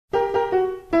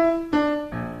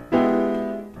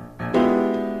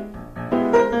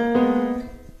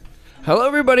Hello,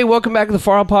 everybody. Welcome back to the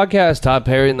Far Out Podcast. Todd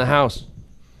Perry in the house.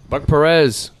 Buck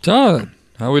Perez. Todd,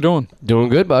 how we doing? Doing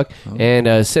good, Buck. Oh.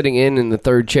 And sitting in the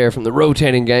third chair from the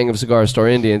rotating gang of Cigar Store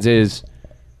Indians is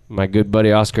my good buddy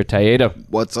Oscar Tayeda.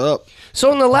 What's up?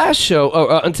 So on the last show,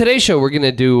 on today's show, we're going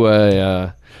to do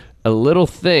a little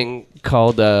thing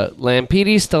called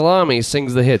Lampides Stalami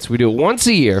Sings the Hits. We do it once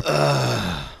a year.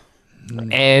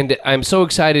 And I'm so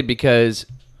excited because...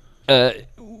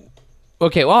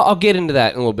 Okay, well, I'll get into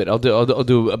that in a little bit. I'll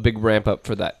do a big ramp up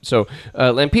for that. So,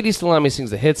 Lampides Stalami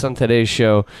Sings the Hits on today's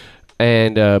show.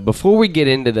 And before we get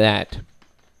into that,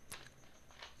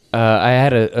 I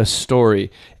had a story.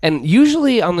 And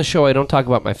usually on the show, I don't talk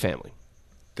about my family.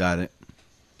 Got it.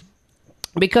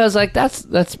 Because like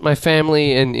that's my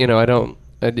family, and you know I don't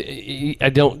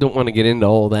want to get into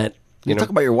all that. You talk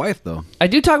about your wife though. I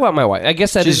do talk about my wife. I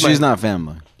guess she's not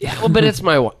family. Yeah, well, but it's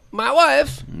my wife. My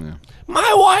wife. Yeah.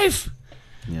 My wife.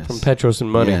 Yes. From Petros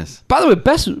and Money. Yes. By the way,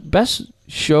 best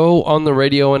show on the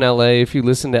radio in LA. If you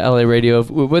listen to LA radio,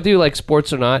 whether you like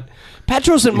sports or not,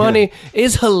 Petros and Money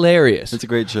is hilarious. It's a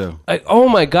great show. Oh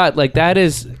my God, like that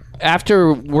is.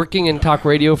 After working in talk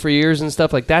radio for years and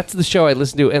stuff, like that's the show I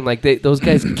listen to, and like those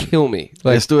guys kill me.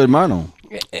 Like, Esto hermano.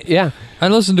 Yeah, I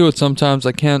listen to it sometimes.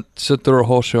 I can't sit through a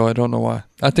whole show. I don't know why.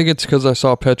 I think it's because I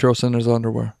saw Petros in his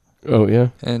underwear. Oh yeah,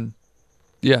 and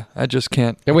yeah, I just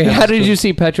can't. And wait, how did you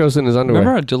see Petros in his underwear?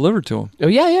 Remember, I delivered to him. Oh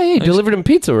yeah. He delivered him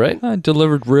pizza, right? I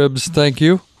delivered ribs. Thank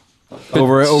you.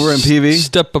 Over in PV.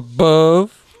 Step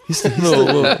above.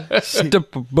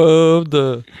 Step above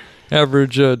the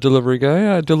average delivery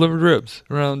guy. I delivered ribs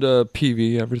around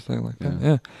PV, everything like that.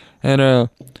 Yeah. And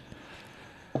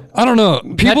I don't know.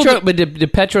 But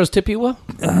did Petros tip you well?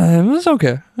 It was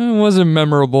okay. It wasn't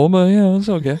memorable, but yeah, it was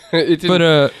okay. It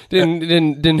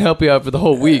didn't help you out for the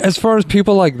whole week. As far as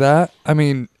people like that, I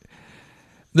mean,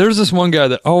 there's this one guy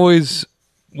that always,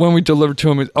 when we delivered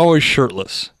to him, he's always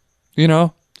shirtless. You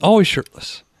know, always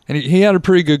shirtless. And he had a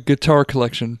pretty good guitar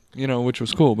collection, you know, which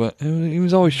was cool, but he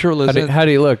was always shirtless. How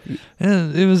do you look?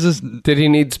 It was just... Did he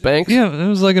need Spanx? Yeah, it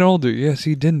was like an old dude. Yes,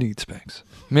 he did need Spanx.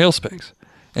 Male Spanx.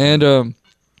 And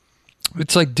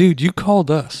it's like, dude, you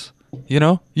called us, you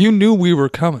know? You knew we were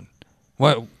coming.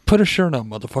 Why? Put a shirt on,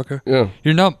 motherfucker. Yeah.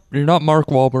 You're not Mark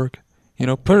Wahlberg. You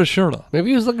know, put a shirt on. Maybe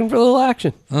he was looking for a little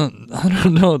action. I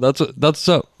don't know. That's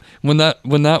so... When that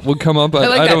would come up,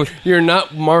 I don't. You're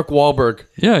not Mark Wahlberg.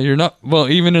 Yeah, you're not. Well,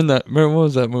 even in that. Remember, what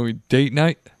was that movie? Date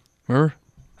Night. Remember?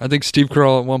 I think Steve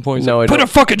Carell at one point said, "Put a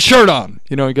fucking shirt on."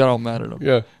 You know, he got all mad at him.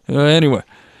 Yeah. Anyway,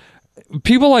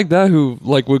 people like that who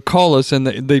like would call us and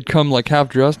they'd come like half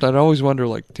dressed. I'd always wonder,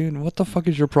 like, dude, what the fuck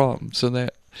is your problem? So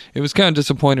it was kind of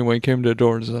disappointing when he came to the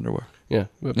door in his underwear. Yeah.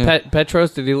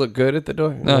 Petros, did he look good at the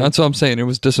door? No, that's what I'm saying. It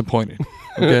was disappointing.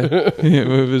 Okay,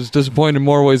 it was disappointing in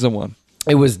more ways than one.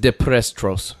 It was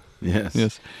deprestros.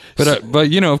 Yes.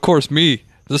 But you know, of course, me,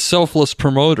 the selfless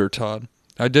promoter, Todd.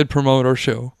 I did promote our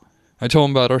show. I told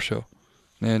him about our show,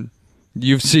 and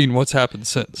you've seen what's happened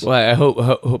since. Well, I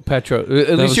hope Petros.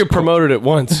 At least you promoted it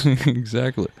once.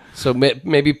 Exactly. So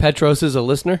maybe Petros is a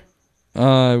listener.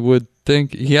 I would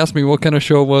think. He asked me what kind of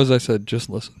show it was. I said,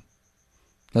 just listen.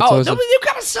 You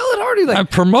gotta sell it already. Like I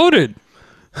promoted.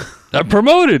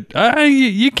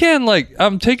 You can't, like,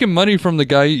 I'm taking money from the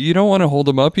guy. You don't want to hold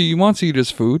him up. He wants to eat his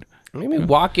food. Maybe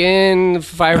walk in,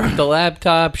 fire up the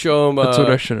laptop, show him. That's what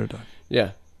I should have done.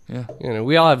 Yeah. You know,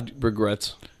 we all have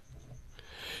regrets.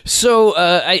 So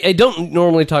I don't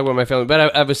normally talk about my family,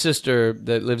 but I have a sister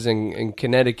that lives in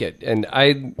Connecticut, and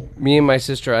me and my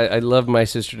sister, I love my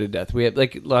sister to death. We have,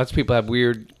 like, lots of people have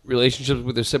weird relationships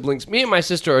with their siblings. Me and my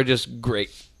sister are just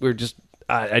great. We're just.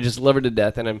 I just love her to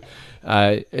death, and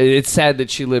it's sad that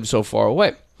she lives so far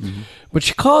away. Mm-hmm. But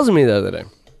she calls me the other day,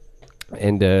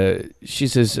 and she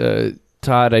says,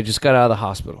 Todd, I just got out of the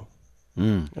hospital.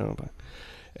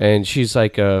 And she's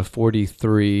like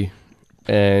 43,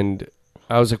 and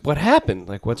I was like, what happened?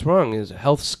 Like, what's wrong? Is it a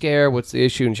health scare? What's the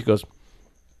issue? And she goes,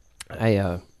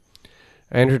 I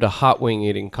entered a hot wing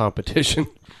eating competition.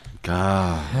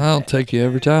 God. I'll take you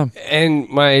every time. And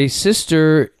my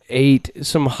sister ate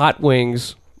some hot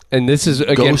wings, and this is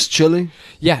again Ghost chili.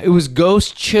 Yeah, it was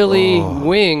Ghost chili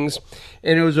wings,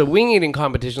 and it was a wing eating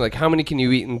competition. Like, how many can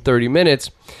you eat in 30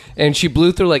 minutes? And she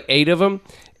blew through like 8 of them,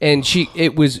 and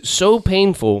it was so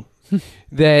painful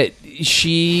that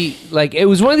she, like, it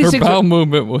was one of these things. Her bowel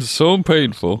movement was so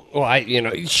painful. Well,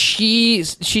 she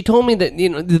told me that, you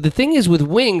know, the thing is with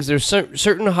wings, there's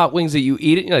certain hot wings that you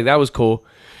eat it, like, that was cool,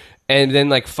 and then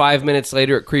like 5 minutes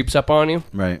later it creeps up on you.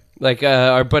 Right. Like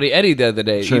our buddy Eddie the other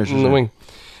day, eating the wing.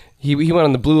 He went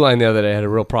on the blue line the other day, had a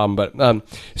real problem. But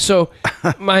so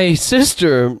my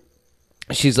sister,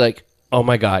 she's like, "Oh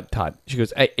my God, Todd." She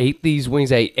goes, "I ate these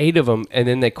wings. I ate 8 of them, and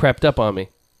then they crept up on me."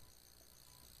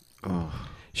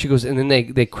 She goes, and then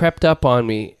they crept up on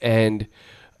me, and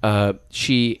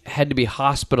she had to be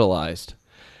hospitalized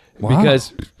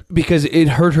because it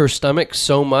hurt her stomach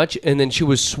so much, and then she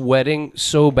was sweating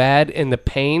so bad, and the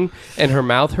pain and her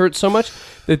mouth hurt so much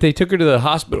that they took her to the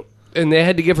hospital, and they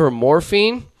had to give her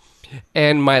morphine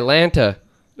and Mylanta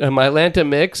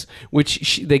mix,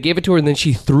 which they gave it to her, and then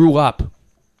she threw up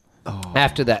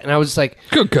after that. And I was like,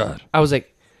 Good God. I was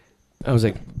like,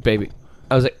 baby,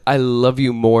 I was like, I love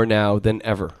you more now than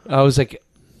ever. I was like,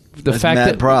 the That's fact mad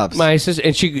that props. my sister,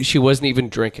 and she wasn't even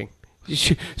drinking.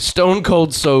 She, stone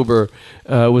cold sober,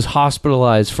 was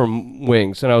hospitalized from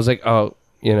wings, and I was like, oh,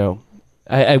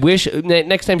 I wish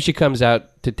next time she comes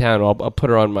out to town, I'll put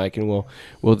her on mic and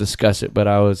we'll discuss it. But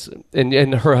I was,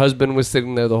 and her husband was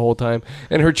sitting there the whole time,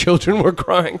 and her children were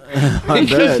crying. I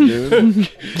bet, dude.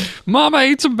 Mama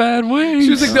ate some bad wings. She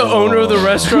was like, the owner of the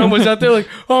restaurant was out there like,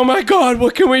 oh my God,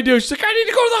 what can we do? She's like, I need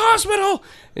to go to the hospital.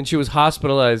 And she was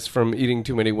hospitalized from eating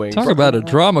too many wings. Talk about a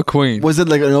drama queen. Was it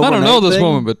like an overnight I don't know this thing?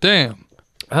 woman, but damn.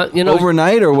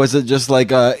 Overnight, or was it just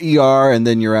like ER and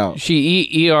then you're out? She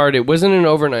ER'd. It wasn't an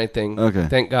overnight thing. Okay.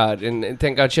 Thank God. And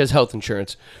thank God she has health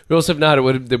insurance. Or else if not, it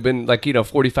would have been like,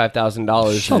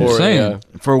 $45,000 I'm for saying.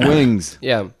 For wings.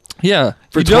 yeah. Yeah.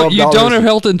 For you don't $12. have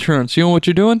health insurance. You know what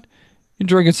you're doing? You're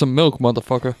drinking some milk,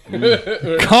 motherfucker.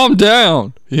 Calm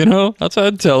down. That's what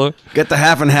I'd tell her. Get the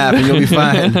half and half and you'll be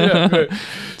fine.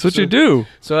 That's what you do.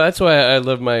 So that's why I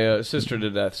love my sister to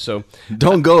death. So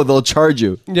Don't go, they'll charge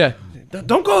you. yeah.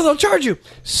 Don't go, they'll charge you.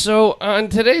 So on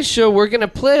today's show, we're going to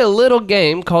play a little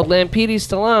game called Lampetti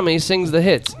Stalami Sings the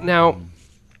Hits. Now,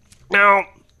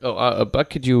 Buck,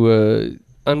 could you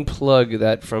unplug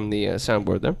that from the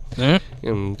soundboard there? Yeah.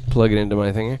 And plug it into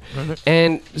my thing here.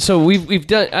 And so we've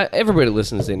done, everybody that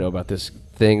listens, they know about this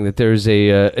thing, that there's a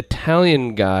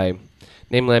Italian guy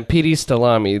named Lampetti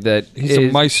Stalami that He's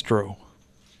a maestro.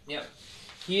 Yeah.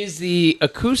 He is the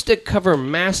acoustic cover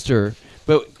master,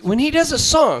 but when he does a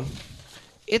song,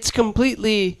 it's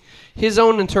completely his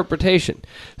own interpretation.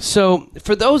 So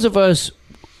for those of us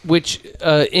which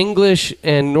English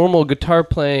and normal guitar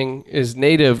playing is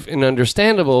native and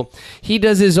understandable, he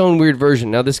does his own weird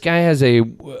version. Now this guy has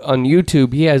on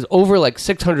YouTube, he has over like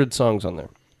 600 songs on there.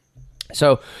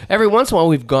 So every once in a while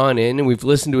we've gone in and we've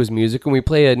listened to his music and we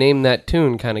play a name that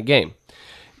tune kind of game.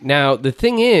 Now the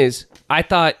thing is, I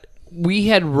thought we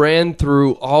had ran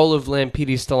through all of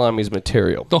Lampetti Stalami's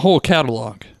material. The whole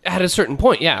catalog. At a certain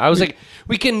point, yeah. I was like,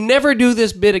 we can never do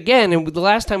this bit again. And the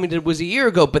last time we did was a year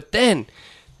ago. But then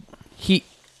he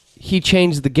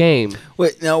changed the game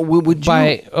Wait, now would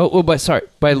you...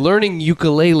 by learning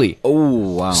ukulele.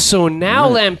 Oh, wow. So now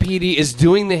Lampetti is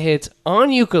doing the hits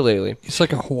on ukulele. He's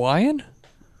like a Hawaiian?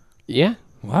 Yeah.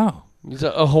 Wow. He's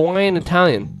a Hawaiian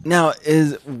Italian. Now,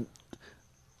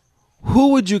 who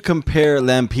would you compare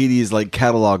Lampetti's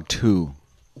catalog to?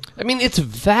 I mean, it's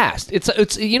vast. It's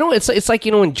like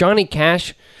when Johnny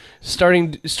Cash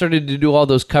started to do all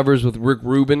those covers with Rick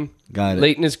Rubin Got it.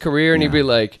 late in his career, and he'd be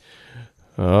like,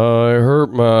 I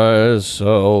hurt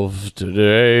myself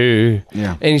today.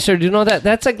 Yeah. And he started doing all that.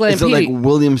 That's like Lampetti. Is it like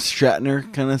William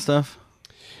Shatner kind of stuff?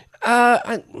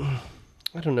 I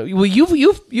don't know. Well,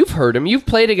 you've heard him. You've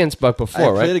played against Buck before, I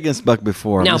right? played against Buck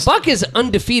before. Now Buck is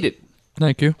undefeated,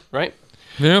 Thank you. right?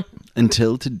 Yep.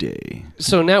 Until today.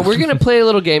 So now we're gonna play a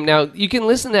little game. Now you can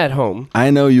listen at home, I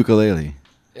know ukulele.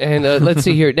 and let's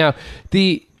see here. Now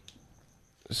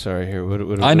sorry here.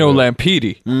 What I know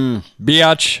Lampetti.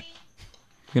 Biatch.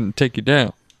 Gonna take you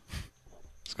down.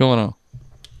 What's going on?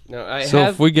 Now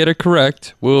If we get it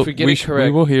correct, we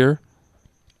will hear.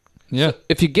 Yeah.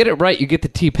 if you get it right, you get the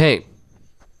T-Pain.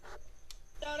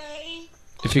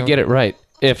 If you get it right.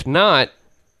 If not,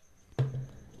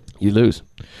 you lose.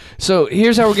 So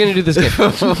here's how we're going to do this game.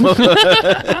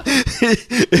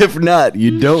 If not,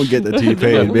 you don't get the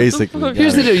T-Pain, basically.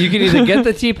 Here's the deal. You can either get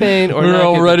the T-Pain or We're not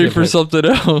all get the ready T-Pain. for something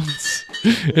else.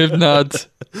 If not,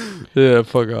 yeah,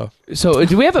 fuck off. So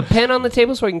do we have a pen on the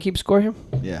table so I can keep score here?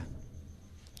 Yeah.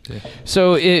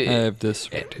 So I have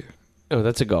this right here. oh,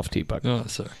 that's a golf tee, Buck. Oh,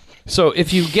 sorry. So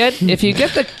if you get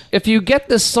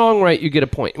the song right, you get a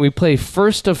point. We play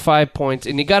first of 5 points,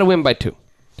 and you got to win by 2.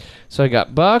 So I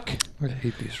got Buck, I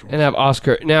hate these rules. and I have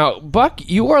Oscar. Now, Buck,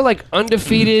 you are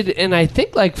undefeated in I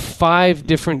think 5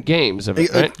 different games of it,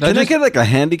 right? Can I get a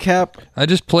handicap? I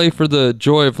just play for the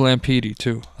joy of Lampetti,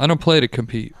 too. I don't play to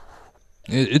compete.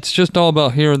 It's just all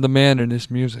about hearing the man and his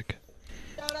music.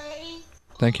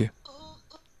 Thank you.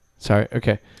 Sorry.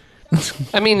 Okay.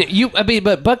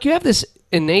 but Buck, you have this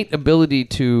innate ability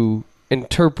to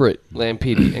interpret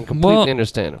Lampeter and completely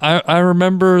understand him. I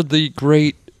remember the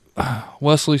great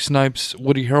Wesley Snipes,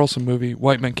 Woody Harrelson movie,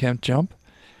 White Men Can't Jump.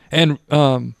 And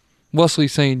Wesley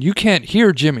saying, you can't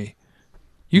hear Jimmy.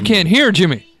 You can't hear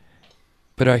Jimmy.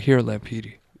 But I hear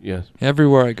Lampeter. Yes.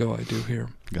 Everywhere I go, I do hear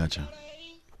him. Gotcha.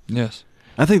 Yes.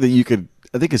 I think that you could.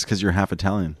 I think it's because you're half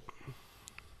Italian.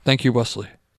 Thank you, Wesley.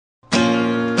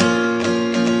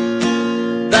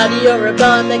 Buddy, you're a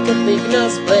boy, make a big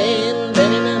nose plain.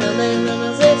 Benny man,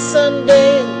 it's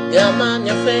Sunday. Come on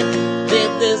your feet,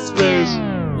 beat this grace.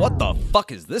 What the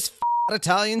fuck is this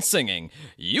Italian singing?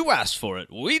 You asked for it,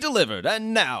 we delivered,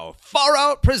 and now Far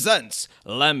Out presents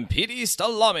Lampeter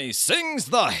Stalami sings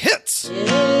the hits. We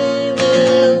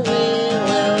will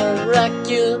rock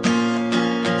you.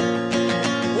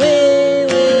 We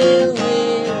will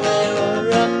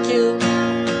rock you.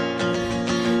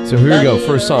 So here we go.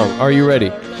 First song. Are you ready?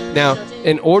 Now,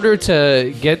 in order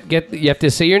to get, you have to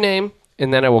say your name,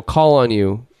 and then I will call on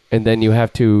you, and then you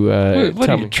have to Wait, what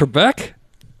tell are you, me. Trebek?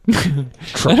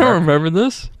 I don't remember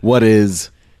this. What is?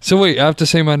 So wait, I have to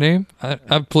say my name?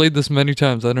 I've played this many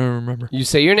times. I don't remember. You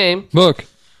say your name. Book.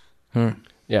 All right.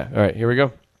 Yeah. All right. Here we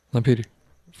go. Lampeter.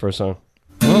 First song.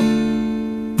 Oh.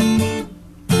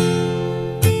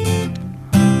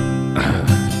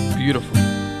 Beautiful.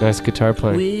 Nice guitar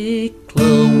playing. We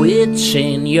claw, we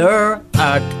chain your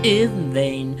heart in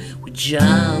vain. We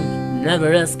jump,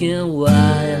 never asking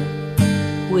why.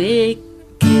 We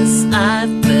kiss, I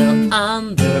fell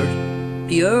under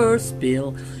your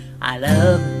spell. I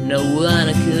love no one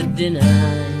I could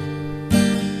deny.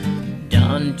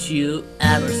 Don't you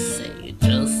ever say,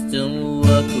 just don't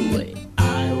walk away.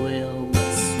 I will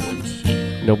with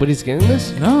you. Nobody's getting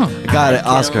this? No. Got it,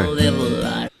 Oscar. Can't live a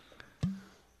life.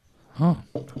 Oh.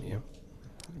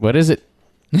 What is it?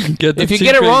 Get the If you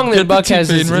get it T-Pain- wrong, then get the Buck has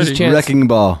T-Pain his ready. chance. Wrecking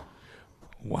Ball.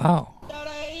 Wow.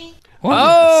 What?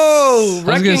 Oh,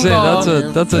 I was gonna say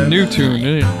Ball that's a new tune.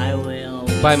 Isn't it? I will.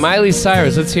 by Miley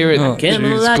Cyrus. Let's hear it. Oh, Came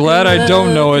jeez. like Glad a I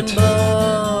don't know it.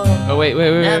 Oh, wait.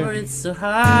 Never it's so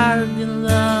hard in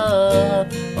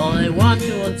love. All I want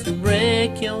to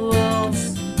break your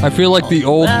walls. I feel like the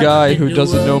old guy who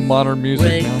doesn't know modern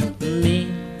music now. Break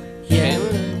me, yeah,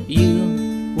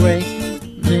 you break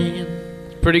me.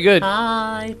 Pretty good.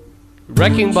 I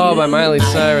Wrecking Ball by Miley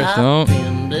Cyrus. Don't.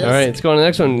 All right, let's go on to the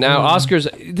next one. Now, Oscars.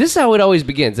 This is how it always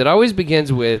begins. It always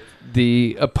begins with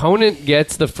the opponent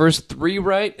gets the first three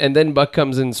right, and then Buck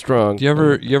comes in strong. You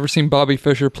ever seen Bobby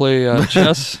Fischer play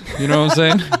chess? You know what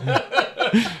I'm saying?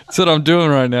 That's what I'm doing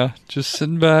right now. Just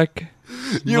sitting back.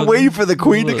 You're waiting for the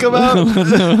queen to come out? You're gonna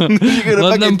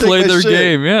Let fucking them take play my their shit.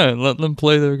 game. Yeah, let them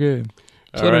play their game.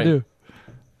 That's All what right. I do.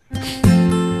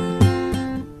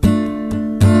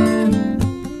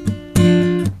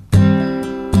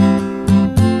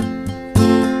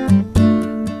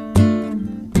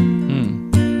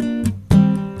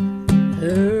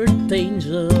 Earth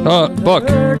angel. Buck.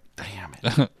 Damn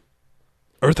it.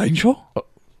 Earth Angel?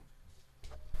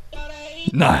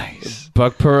 Nice.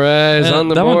 Buck Perez Yeah, on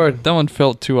the that board. That one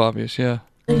felt too obvious, yeah.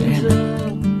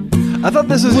 I thought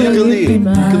this was ukulele.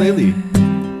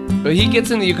 But he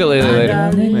gets in the ukulele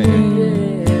later.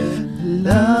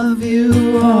 Love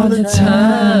you all the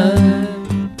time.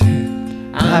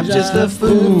 I'm just a I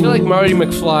fool. feel like Marty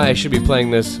McFly should be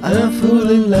playing this. I'm a fool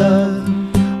in love.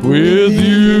 With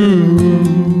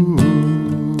you.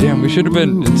 Damn, we should have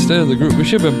been, instead of the group, we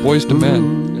should have been Boys to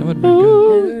Men. That would have been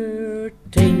good.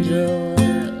 Earth angel.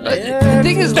 The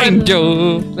thing is,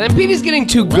 Lampeter's getting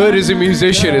too good as a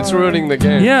musician. It's ruining the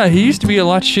game. Yeah, he used to be a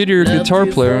lot shittier guitar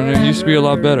player, and it used to be a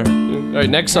lot better. All right,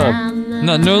 next song.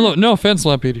 No offense,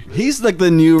 Lampeter. He's like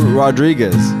the new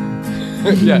Rodriguez.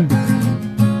 Yeah.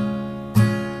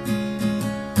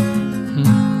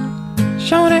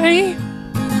 Shawty.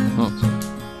 Oh, sorry.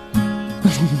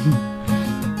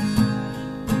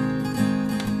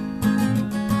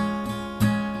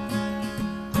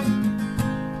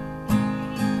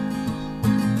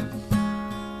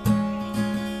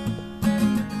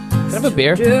 Can I have a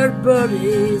beer? Dirt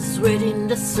bodies waiting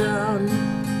the sun.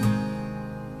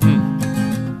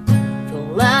 Feel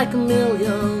like a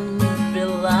million,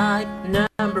 feel like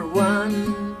number one.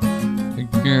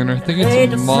 Again, I think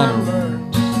Hate it's the a modern.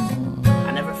 summer.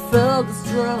 I never felt as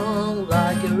strong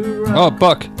like a rock. Oh,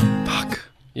 Buck.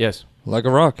 Yes. Like a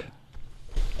rock.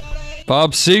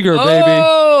 Bob Seger, baby.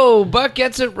 Oh, Buck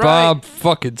gets it right. Bob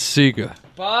fucking Seger.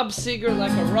 Bob Seger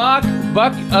like a rock.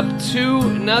 Buck up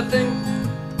 2-0.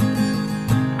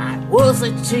 I was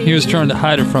a teen. He was trying to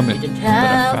hide it from me, Didn't but I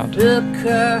have found it. the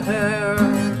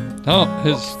courage. Oh,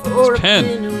 his pen.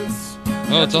 Opinions,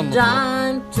 Oh, it's on the floor.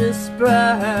 time to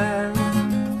spread.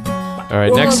 All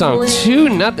right, next song.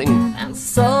 2-0. And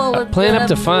so I Playing up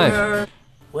to 5.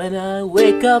 When I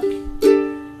wake up,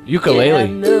 I Ukulele.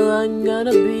 know I'm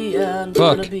gonna be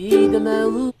Fuck. the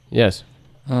man. Yes.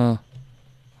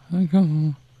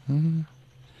 1,000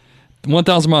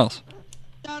 miles.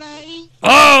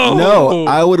 Oh! No,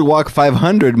 I would walk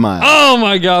 500 miles. Oh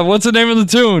my god, what's the name of the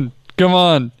tune? Come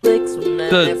on.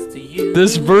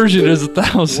 This version is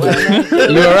 1,000.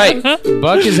 You were right.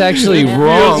 Buck is actually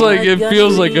wrong. It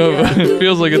feels like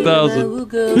 1,000.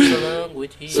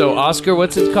 So, Oscar,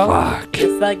 what's it called? Fuck.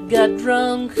 If I got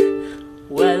drunk,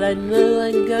 well, I know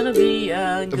I'm gonna be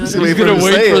Just He's wait for him gonna to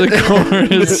wait say for it. the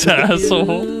chorus,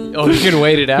 asshole. Oh, you can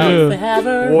wait it out.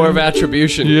 Yeah. War of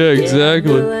Attribution. Yeah,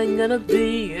 exactly. I'm gonna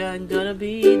be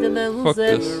the man who's Fuck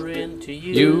this. ever into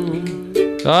you.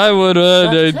 I would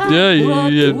the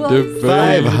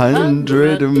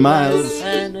 500 miles.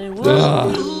 And I Ah.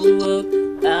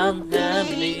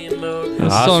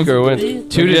 This song Oscar went 2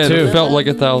 to again, 2. It felt like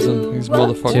 1,000. These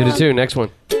motherfuckers. 2 to 2. Next one.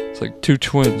 It's like two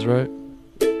twins, right?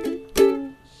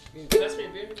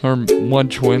 Or one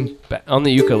twin. On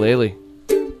the ukulele.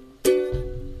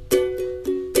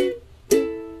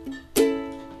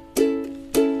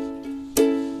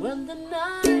 when the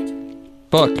night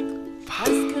Buck.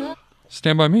 has come.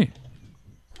 Stand by me.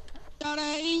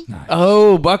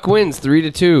 Oh, Buck wins 3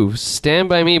 to 2. Stand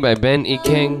by Me by Ben E.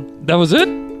 King. That was it?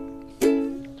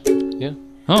 Yeah.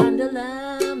 Oh. And the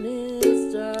lamb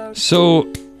is dark, So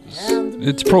and the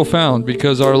it's profound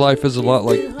because our life is a lot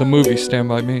like the movie Stand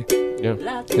By Me.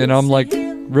 Yeah. And I'm like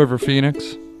River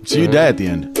Phoenix. So you die at the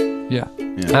end. Yeah.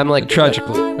 I'm like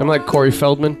Tragically. I'm like Corey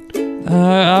Feldman.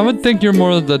 I would think you're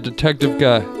more the detective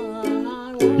guy.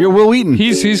 You're Will Wheaton.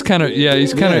 He's kind of Oh, yeah.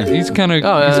 He's kind of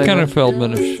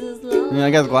Feldmanish. Yeah,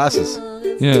 I got the glasses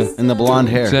Yeah. and the blonde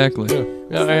hair. Exactly.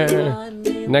 Yeah.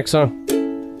 Next song.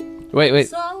 Wait.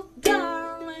 So,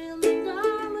 darling,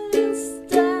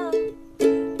 stand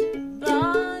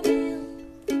by me.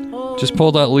 Oh, Just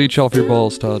pull that leech off your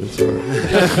balls, Todd. It's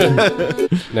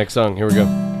alright. Next song. Here we go.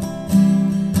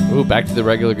 Ooh, back to the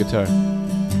regular guitar.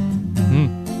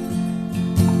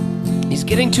 He's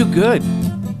getting too good.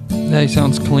 Yeah, he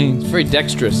sounds clean. Very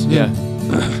dexterous. Yeah.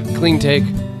 Clean take.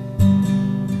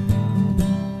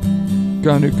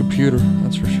 Got a new computer,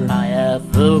 that's for sure. I have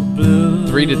a blue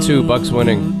 3 to 2. Bucks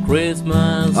winning.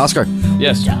 Christmas. Oscar.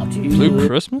 Yes. Blue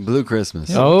Christmas? Blue Christmas.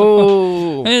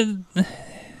 Oh. And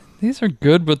these are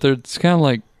good, but it's kind of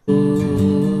like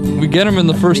we get them in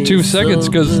the first 2 seconds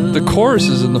because the chorus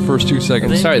is in the first 2 I'm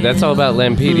seconds. sorry. That's all about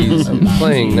Lampedes. I'm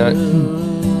playing, not.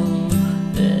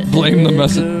 Blame the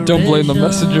message. Don't blame the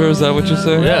messenger. Is that what you're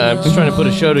saying? Yeah, I'm just trying to put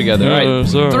a show together. All right.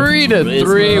 sorry. 3 to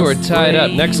 3. We're tied up.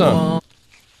 Next song.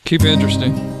 Keep it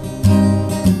interesting.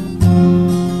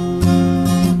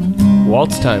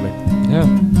 Waltz timing. Yeah.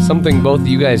 Something both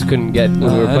you guys couldn't get when we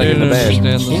were I playing in the didn't band.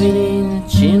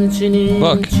 understand this.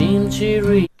 Fuck.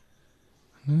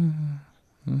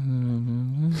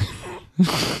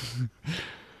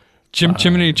 Chim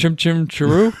chimney chim chim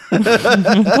chiroo?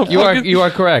 You are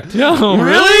correct. No,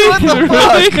 really? What the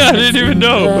fuck? I didn't even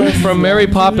know. From Mary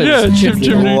Poppins. Yeah, chim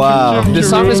chimney. Wow. The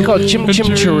song is called Chim Chim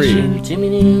Cheree.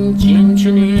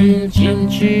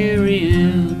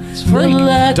 It's a very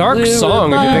dark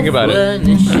song if you think about it.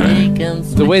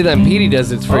 The way that Petey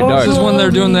does it's very dark. This is when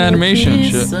they're doing the animation and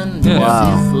shit. Yeah.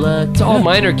 Wow. It's all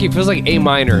minor key. It feels like A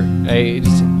minor.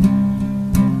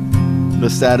 The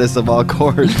saddest of all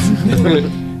chords.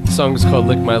 The song is called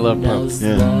Lick My Love Pump.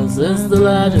 Yeah. Is the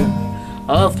ladder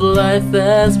of life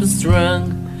has been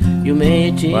strung. You may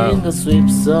think Wow. a sweep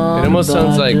song. It almost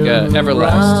sounds like,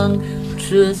 Everlast.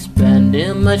 To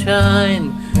spending my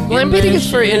time. Lampeter gets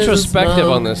very introspective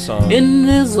on this song. In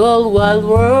this whole wild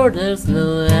world, there's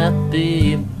no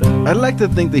happy bird. I'd like to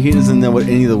think that he doesn't know what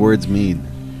any of the words mean.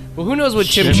 Well, who knows what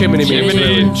Chim Chimney means?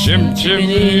 really? Chim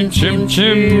chimney chim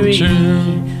chim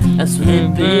chim. As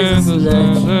sleepy as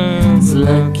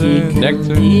lucky can Next.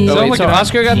 be. Oh, wait, like so an-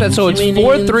 Oscar got that, so it's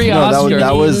 4-3 No, Oscar.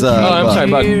 that was oh, I'm Buck. sorry,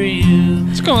 Buck.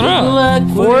 What's going on?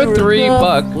 4-3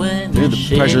 Buck. Dude,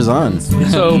 the pressure's on.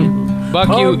 So, Buck,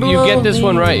 you get this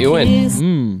one right, you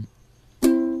win.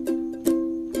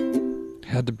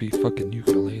 Had to be fucking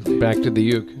ukulele. Back to the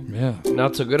uke. Yeah.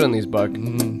 Not so good on these, Buck.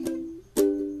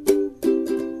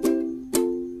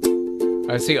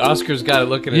 I see Oscar's got it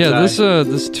looking at his Yeah, eye.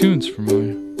 this tune's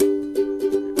familiar.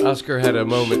 Oscar had a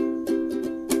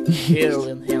moment. Here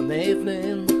in the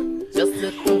evening, just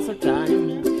a concert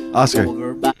time. Oscar.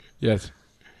 Over by Yes.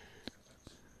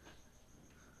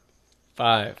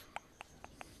 5,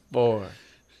 4,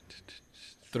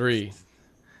 3.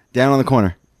 Down on the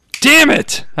corner. Damn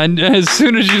it! And as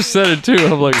soon as you said it too,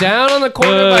 I'm like, Down on the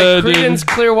Corner by dude. Creedence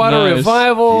Clearwater Nice.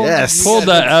 Revival. Yes. pulled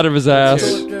that out of his ass.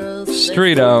 shoulders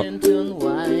Straight out.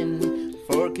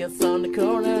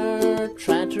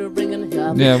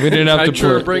 Yeah, we didn't have to Try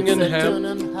put. bring in ham.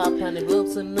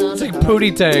 It's like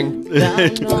Pootie Tang.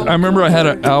 I remember I had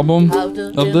an album of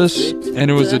this, and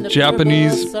it was a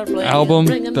Japanese album,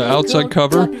 the outside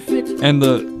cover, and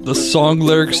the song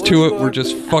lyrics to it were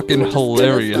just fucking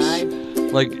hilarious.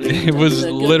 Like, it was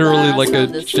literally like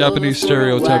a Japanese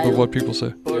stereotype of what people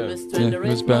say. Yeah, it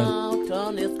was bad.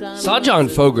 Saw John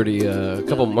Fogerty a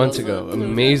couple months ago.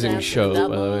 Amazing show,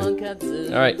 by the way.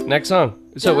 All right, next song.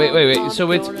 So wait.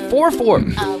 So it's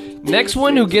 4-4. Next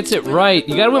one who gets it right,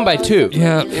 you got to win by 2.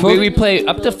 Yeah, We play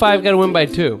up to 5. Got to win by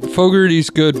 2. Fogerty's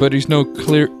good, but he's no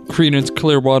Creedence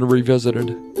Clearwater Revisited.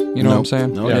 You know what I'm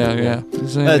saying? No. Yeah.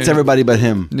 That's everybody but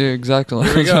him. Yeah, exactly.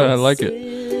 That's why I like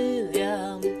it.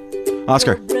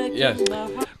 Oscar. Yeah,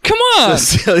 Come on!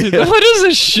 Cecilia. What is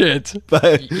this shit?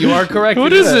 But you are correct.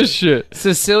 What is this shit?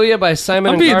 Cecilia by Simon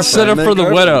I'm and being Garfunkel. set up for the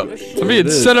wet up. I'm being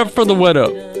is. set up for the wet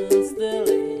up.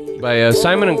 By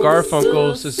Simon and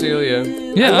Garfunkel, Cecilia.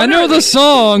 Yeah, I know the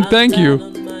song. Thank you.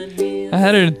 I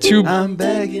had it in 2. I'm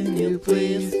begging you,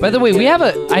 please. By the way, we have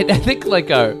I think like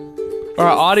our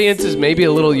audience is maybe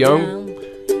a little young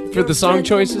for the song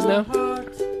choices now.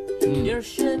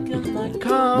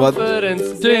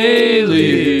 Confidence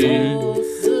daily.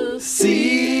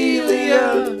 Cecilia,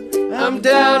 I'm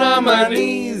down on my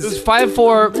knees. It was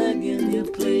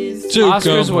 5-4.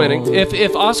 Oscar's winning.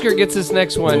 If Oscar gets this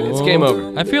next one, it's game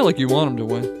over. I feel like you want him to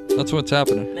win. That's what's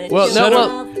happening. Well,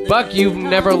 Buck, you've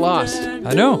never lost.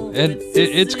 I know, and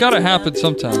it's got to happen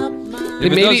sometime.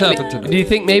 If it does happen Do tonight. you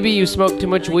think maybe you smoked too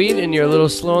much weed and you're a little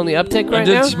slow on the uptake I right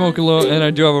did now? smoke a little, and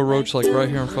I do have a roach like right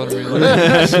here in front of me.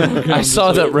 I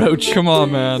saw that roach. Come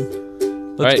on, man.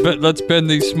 Right. Let's bend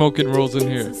these smoking rules in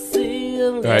here.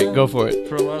 All right, go for it.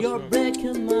 For a last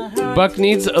one. Buck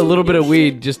needs a little bit of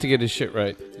weed just to get his shit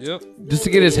right. Yep. Just to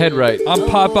get his head right. I'm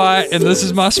Popeye, and this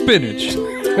is my spinach.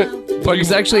 Buck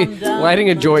is actually lighting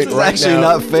a joint It's right actually now.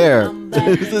 not fair.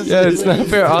 Yeah, it's not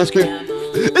fair, Oscar.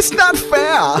 It's not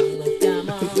fair.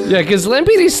 Yeah, because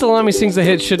Lampetti Salami Sings a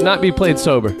Hit should not be played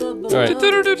sober. All right,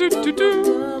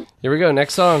 here we go.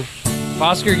 Next song. If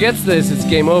Oscar gets this, it's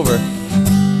game over.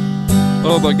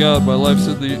 Oh my God, my life's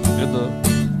in the.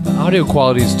 The audio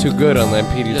quality is too good on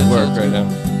Lampetti's work right now.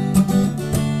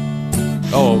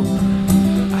 Oh,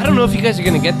 I don't know if you guys are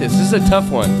gonna get this. This is a tough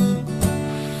one.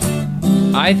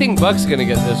 I think Buck's gonna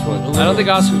get this one. I don't think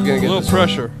Oscar's gonna A get little this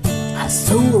pressure. I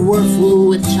sold a world full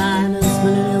with China's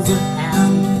when it is a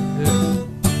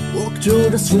hand. Walked through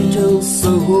the street of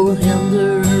Soho in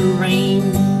the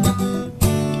rain.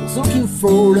 Was looking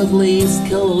for the blaze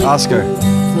color. Oscar.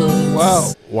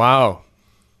 Wow. Wow.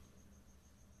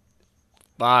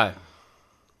 5,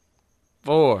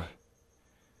 4,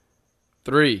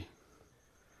 3,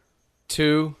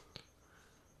 2,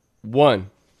 1.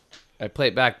 I play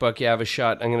it back, Buck. You have a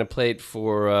shot. I'm gonna play it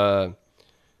for.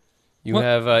 You What?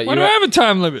 have. Why You do I have a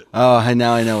time limit? Oh,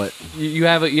 now I know it. You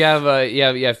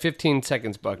have 15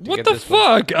 seconds, Buck. To What get the this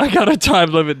one. fuck? I got a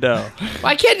time limit now.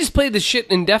 I can't just play this shit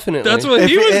indefinitely. That's what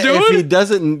he was If he doing.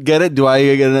 doesn't get it, do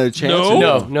I get another chance?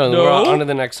 No. No. We're on to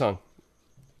the next song.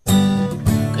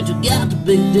 Could you get the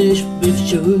big dish beef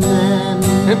stew, man?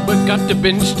 But got the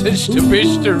bench dish to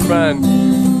fish to run.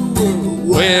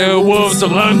 Werewolves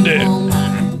of London.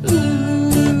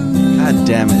 God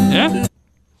damn it. Yeah.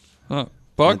 Oh,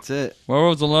 Buck. That's it.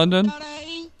 Werewolves of London.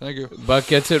 Thank you. Buck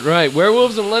gets it right.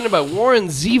 Werewolves in London by Warren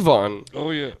Zevon.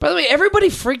 Oh yeah. By the way, everybody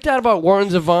freaked out about Warren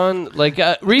Zevon like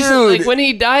recently, Dude. like when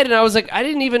he died, and I was like, I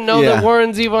didn't even know Yeah. that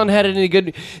Warren Zevon had any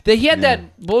good. That he had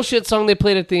that bullshit song they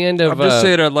played at the end of. I'm just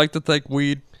saying I'd like to thank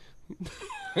weed.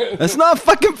 That's not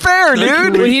fucking fair,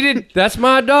 dude. Well, he did. That's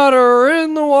my daughter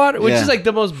in the water, which Yeah. is like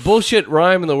the most bullshit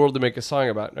rhyme in the world to make a song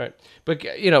about, right? But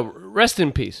rest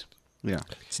in peace. Yeah.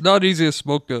 It's not easy to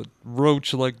smoke a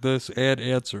roach like this and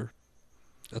answer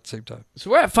at the same time. So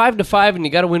we're at 5-5, and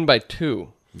you got to win by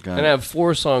 2. Got And it. I have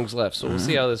 4 songs left, so we'll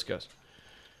see how this goes.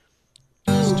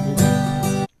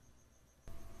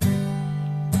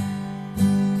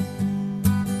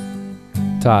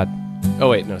 Todd. Oh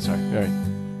wait, no, sorry. All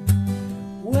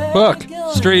right. Buck.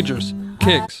 Strangers.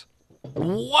 Kicks.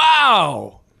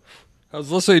 Wow. I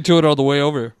was listening to it all the way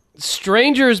over here.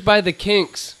 Strangers by the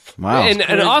Kinks. Wow. And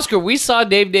Oscar, we saw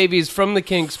Dave Davies from the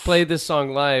Kinks play this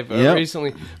song live Yep.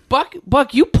 recently. Buck,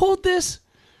 you pulled this?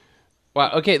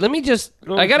 Wow. Okay, let me just.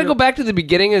 I got to go back to the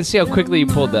beginning and see how quickly you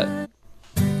pulled that.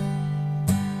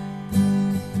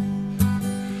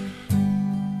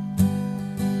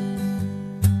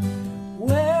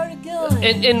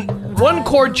 And one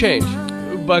chord change.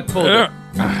 Buck pulled it.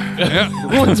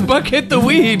 Once Buck hit the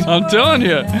weed. I'm telling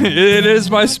you, it is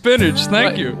my spinach.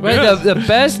 Thank you. Right, Yes. the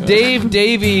best Dave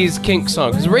Davies Kink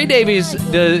song. Because Ray Davies,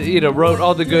 wrote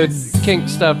all the good Kink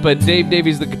stuff, but Dave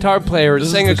Davies, the guitar player, This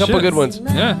is sang the a couple shit. good ones.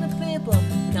 Yeah.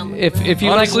 If you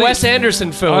Honestly- like Wes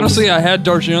Anderson films, Honestly, I had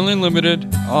Darjeeling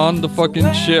Limited on the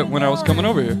fucking shit when I was coming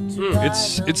over here.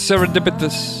 It's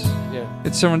serendipitous. Yeah.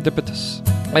 It's serendipitous.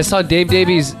 I saw Dave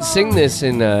Davies sing this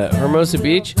in Hermosa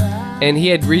Beach, and he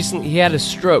had a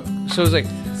stroke. So it was like,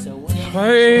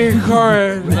 hey,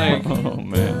 Corin. Like, Oh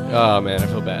man. oh man, I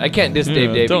feel bad. I can't diss Dave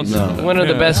Davies. don't say that. One of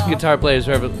the Yeah. best guitar players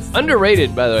ever.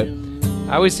 Underrated, by the way.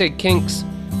 I always say Kink's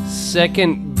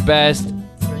second best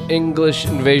English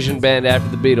invasion band after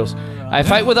the Beatles. I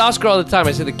fight with Oscar all the time.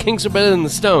 I say the Kinks are better than the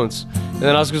Stones. And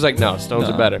then Oscar's like, no, Stones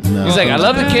are better. He's like, I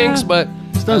love the Kinks, but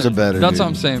Stones are better. That's dude. what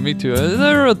I'm saying. Me too.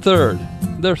 They're a third.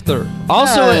 They're third.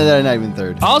 also, They're not even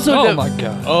third. also, Oh the- my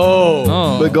god. oh.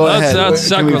 Oh, But go ahead. That's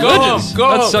Can we- sacrilegious. Go home, go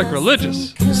That's home.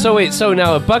 sacrilegious. So wait, so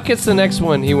now if Buck gets the next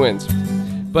one, he wins.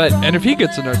 But And if he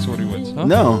gets the next one, he wins. Huh?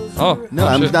 No. Oh No, oh,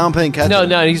 I'm shit. down playing catch no, up.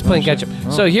 no, he's playing catch up.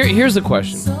 So here's the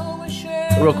question,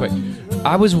 real quick.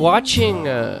 I was watching.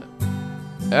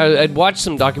 I'd watched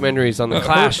some documentaries on the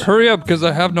Clash. Hurry up, because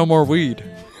I have no more weed.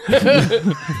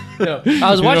 No, I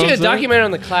was watching what a I'm saying? documentary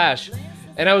on the Clash,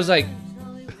 and I was like,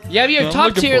 "Yeah, your I'm top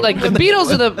looking tier, for like it. the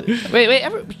Beatles are the wait.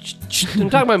 I'm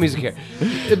talking about music here.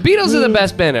 The Beatles are the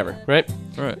best band ever, right?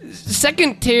 All right.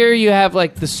 Second tier, you have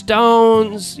like the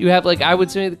Stones. You have like I would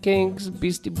say the Kinks,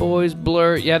 Beastie Boys,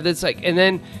 Blur. You have this like, and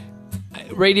then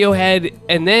Radiohead,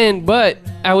 and then but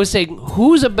I was saying,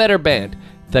 who's a better band,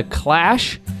 the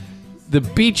Clash, the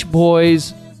Beach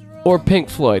Boys, or Pink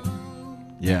Floyd?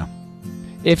 Yeah.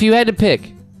 If you had to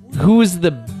pick, who is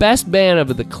the best band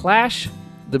of the Clash,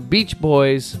 the Beach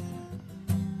Boys,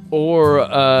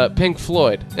 or Pink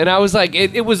Floyd? And I was like,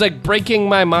 it was like breaking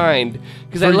my mind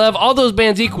because I For- love all those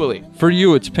bands equally. For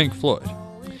you, it's Pink Floyd.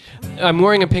 I'm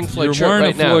wearing a Pink Floyd You're shirt wearing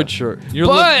right a now. Floyd shirt. You're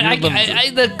But li- you're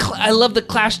limited. I love the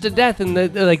Clash to death, and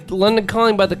the like London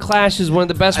Calling by the Clash is one of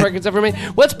the best records ever made.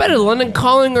 What's better, London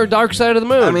Calling or Dark Side of the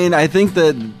Moon? I mean, I think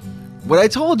that what I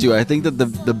told you, I think that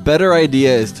the better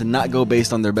idea is to not go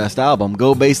based on their best album,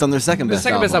 go based on their second the best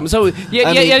second album. best album. So yeah,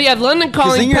 I yeah, mean, yeah, yeah. London 'Cause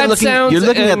Calling, then Pet Sounds. you're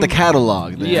looking at and- the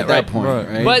catalog then, Yeah, at that right. point, Right.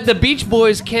 right? But the Beach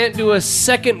Boys can't do a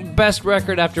second best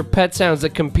record after Pet Sounds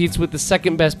that competes with the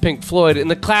second best Pink Floyd,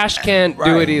 and the Clash can't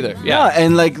do it either. Yeah, Yeah.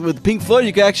 and like with Pink Floyd,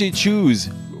 you can actually choose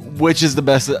which is the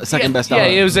best, second best Yeah,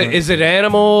 album. is it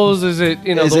Animals? Is it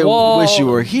Is The it Wall? Wish You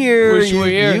Were Here? Wish You Were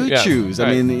Here? You Yeah. choose. I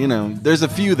Right. mean, there's a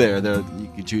few there that you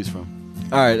could choose from.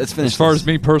 All right, let's finish. As far this. as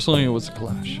me personally, it was the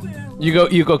Clash.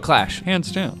 You go Clash,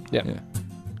 Hands down. Yeah.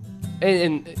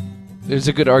 and there's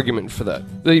a good argument for that.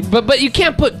 But you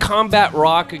can't put Combat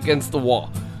Rock against The Wall.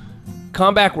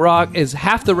 Combat Rock is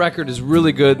half the record is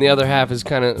really good, and the other half is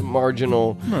kind of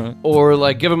marginal. Right. Or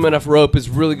like Give 'Em Enough Rope is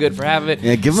really good for half of it.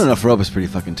 Yeah, Give 'Em Enough Rope is pretty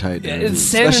fucking tight. dude.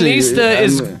 Especially, Sandinista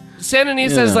you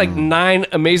is know. like 9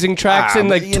 amazing tracks and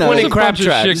like but, you know, 20 there's a crap bunch of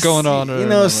tracks. shit going on. You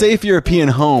know, Safe European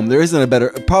Home. There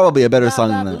isn't probably a better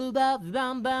song than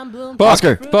that. Buck,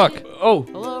 Oscar. Buck. Oh,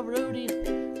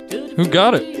 Who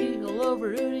got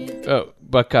it? oh,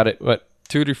 Buck got it. What?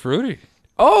 Tutti Frutti.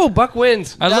 Oh, Buck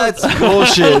wins. I love. That's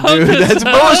bullshit, dude. That's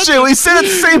bullshit. We said it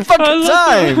at the same fucking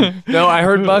time. No, I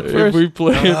heard Buck If first. we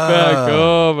play it back,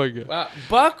 oh my god.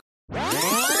 Buck.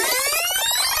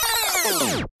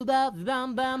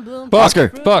 Oscar.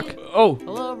 Buck. Oh,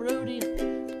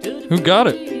 Who got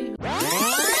it?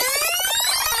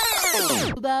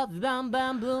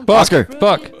 Oscar.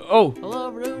 Buck. oh.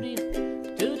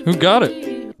 Who got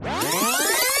it?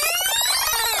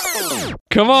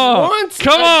 Come on. Once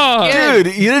Come on. again.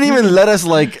 Dude, you didn't even let us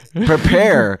like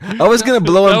prepare. I was gonna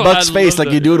blow in No, Buck's I face love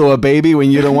like you that. do to a baby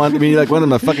when you don't want. When you like want them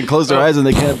to fucking close their eyes and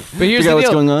they can't here's figure the out what's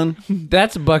deal. going on.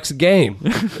 That's Buck's game.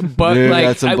 But Dude, like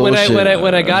that's some when I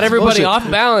bullshit. got everybody bullshit. off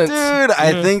balance. Dude,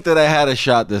 I think that I had a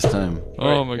shot this time.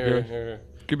 Oh my Here, god. here.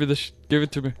 Give me this. Give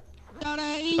it to me.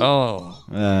 Oh,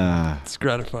 it's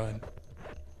gratifying.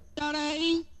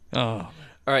 Oh.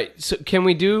 All right, so can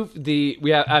we do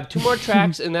I have 2 more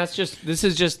tracks, and this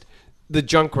is just the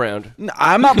junk round. No,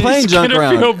 I'm not playing He's junk gonna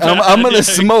feel round. bad. I'm gonna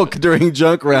smoke during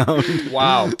junk round.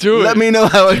 Wow. Do it. Let me know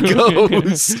how it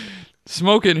goes.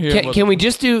 Smoke in here. Can we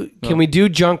just do? Can we do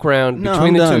junk round No, between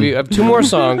I'm the two done. of you? I have 2 more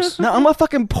songs. No, I'm a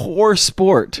fucking poor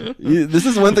sport. This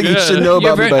is one thing you Yeah. should know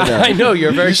You're about me very- by now. I know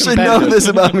you're very You should know competitive. this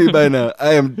about me by now.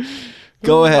 I am.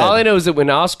 Go ahead. All I know is that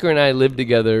when Oscar and I lived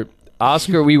together,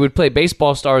 we would play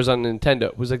Baseball Stars on Nintendo.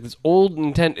 It was like this old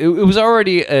Nintendo. It was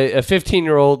already a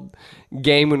 15-year-old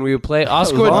game when we would play.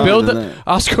 Oscar was would build longer than that.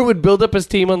 Oscar would build up his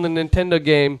team on the Nintendo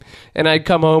game, and I'd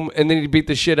come home and then he'd beat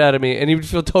the shit out of me, and he would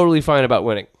feel totally fine about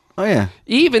winning. Oh yeah.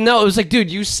 Even though it was like,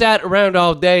 dude, you sat around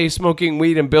all day smoking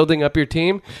weed and building up your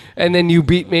team, and then you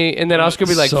beat me, and then Oscar would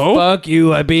be like, So? fuck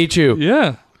you, I beat you.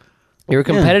 Yeah. You're a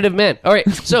competitive man. All right,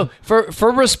 so for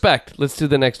respect, let's do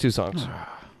the next two songs.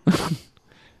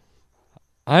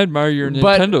 I admire your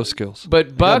But- Nintendo skills.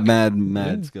 But Got Buck,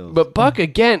 mad skills. but Buck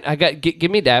again, I got give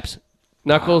me daps,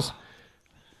 Knuckles.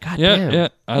 God Yeah, damn. yeah,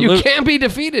 I You live- can't be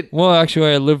defeated. Well,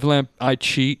 actually, I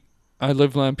cheat. I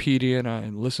live Lampedia and I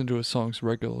listen to his songs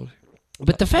regularly.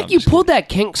 But the fact you pulled that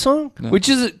Kink song, No. which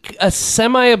is a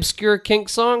semi-obscure Kink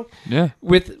song Yeah.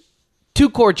 with 2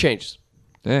 chord changes.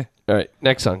 Yeah. All right,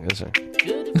 next song. Yes, sir.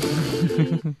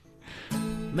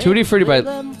 Tutti Frutti by...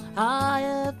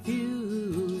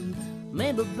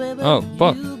 Oh,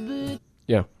 fuck.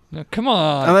 Yeah. No, come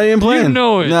on. I'm not even playing. You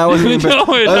know it. No, I wasn't even You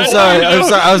know it. I'm sorry. I'm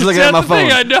sorry. I was looking at my That's the phone.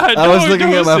 thing, I was know he looking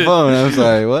at knows my it. phone. I'm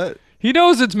sorry. What? He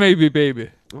knows it's Maybe Baby.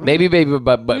 Maybe Baby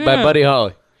by Yeah. Buddy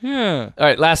Holly. Yeah. All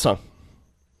right, last song.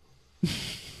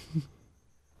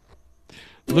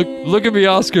 Look at me,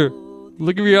 Oscar.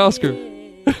 Look at me, Oscar.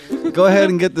 Go ahead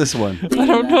and get this one. I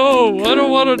don't know. I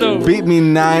don't want to know. Beat me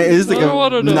 9. It's like I don't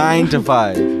wanna a know. 9 to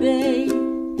 5.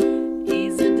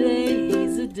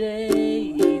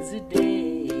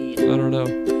 I don't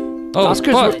know. Oh,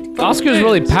 fuck. Oscar's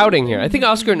really pouting here. I think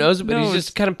Oscar knows it, but No, he's it's-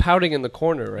 just kind of pouting in the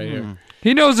corner right here.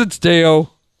 He knows it's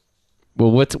Deo.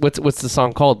 Well, what's the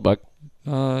song called, Buck?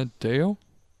 Deo?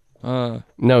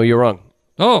 No, you're wrong.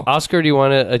 Oh, Oscar, do you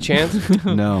want a chance?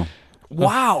 No.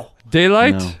 Wow.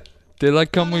 Daylight? No.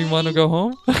 Daylight come when you want to go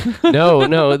home?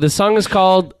 No. The song is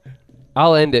called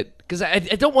 "I'll End It" because I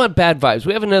don't want bad vibes.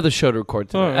 We have another show to record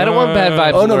tonight. I don't want bad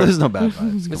vibes. Oh no, Lord. there's no bad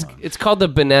vibes. It's called the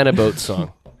Banana Boat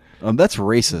song. That's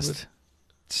racist.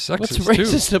 Sexist, What's too.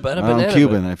 racist about a banana I'm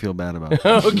Cuban. boat? I feel bad about it.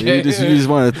 Okay. You just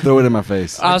want to throw it in my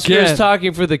face. Oscar's Again.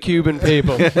 talking for the Cuban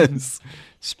people.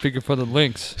 Speaking for the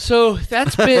Lynx. So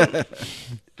that's been,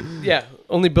 yeah,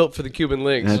 only built for the Cuban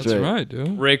links. That's That's right. right,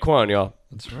 dude. Raekwon, y'all.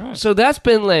 That's right. So that's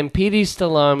been Lampeedi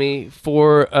Stalami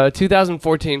for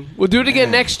 2014. We'll do it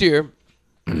again next year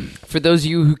for those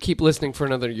of you who keep listening for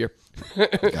another year.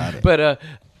 Got it. But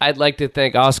I'd like to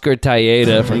thank Oscar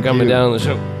Tayeda for Thank coming you. down on the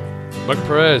show. Buck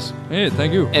Perez. Hey,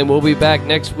 thank you. And we'll be back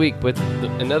next week with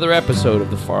another episode of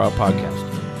the Far Out Podcast.